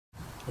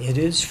It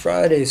is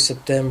Friday,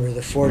 September the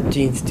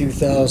 14th,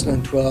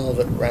 2012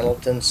 at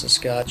Reynoldton,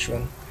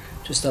 Saskatchewan.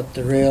 Just up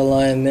the rail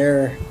line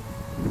there,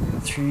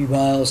 3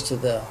 miles to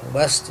the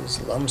west is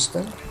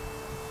Lumsden.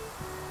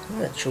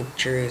 The choke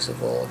cherries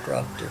have all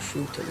dropped their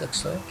fruit, it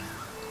looks like.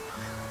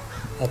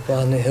 Up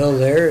on the hill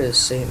there is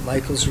St.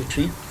 Michael's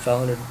Retreat,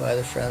 founded by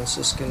the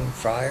Franciscan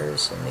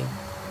friars in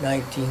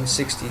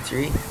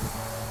 1963.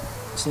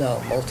 It's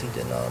now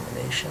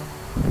multi-denomination.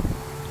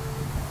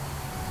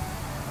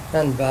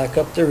 And back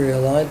up the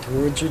rail line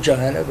towards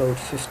Regina, about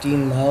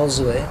 15 miles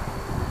away.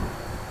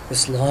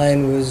 This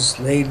line was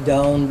laid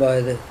down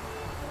by the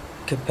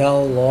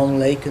Qu'Appelle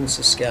Lake and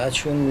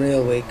Saskatchewan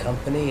Railway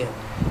Company in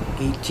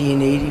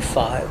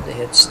 1885. They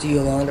had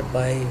steel on it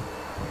by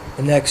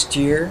the next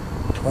year,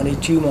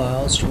 22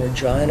 miles from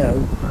Regina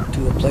out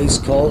to a place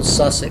called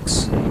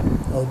Sussex,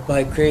 out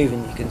by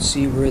Craven. You can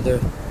see where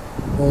the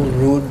old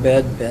road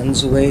bed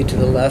bends away to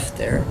the left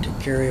there to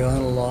carry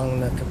on along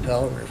the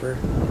Qu'Appelle River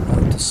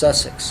out to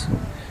Sussex.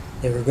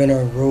 They were going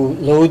to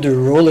load their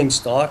rolling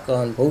stock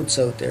on boats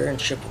out there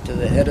and ship it to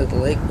the head of the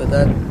lake, but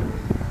that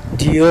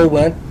deal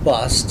went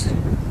bust.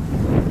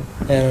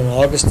 And on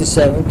August the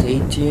 7th,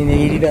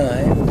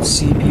 1889, the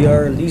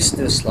CBR leased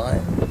this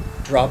line,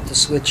 dropped the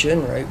switch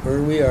in right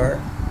where we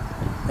are,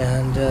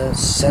 and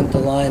sent the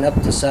line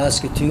up to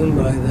Saskatoon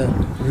by the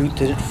route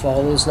that it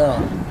follows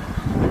now.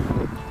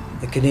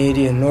 The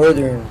Canadian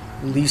Northern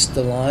leased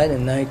the line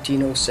in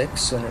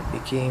 1906 when it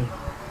became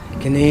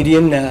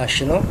Canadian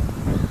National.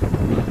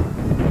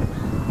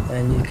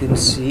 And you can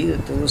see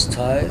that those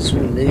ties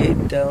were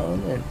laid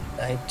down in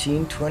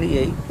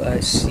 1928 by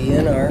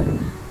CNR.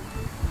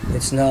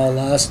 It's now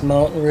Last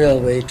Mountain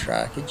Railway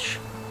trackage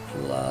for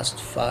the last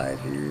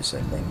 5 years,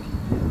 I think.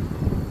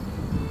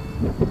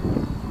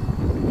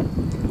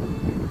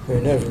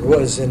 There never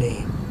was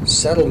any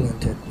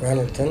settlement at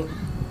Reynoldton.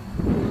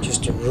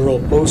 Just a rural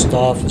post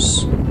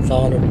office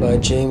founded by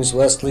James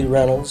Wesley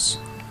Reynolds,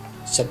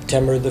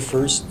 September the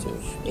 1st of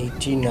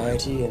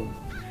 1890, and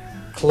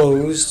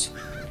closed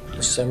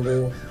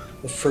December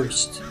the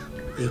 1st,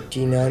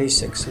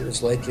 1896. It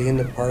was likely in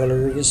the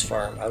parlor of his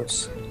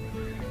farmhouse.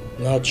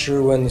 Not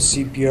sure when the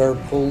CPR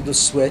pulled the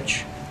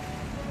switch,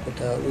 but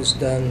that was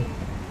done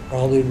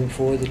probably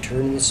before the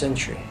turn of the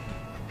century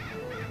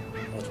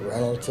at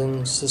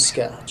Reynoldton,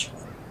 Saskatchewan.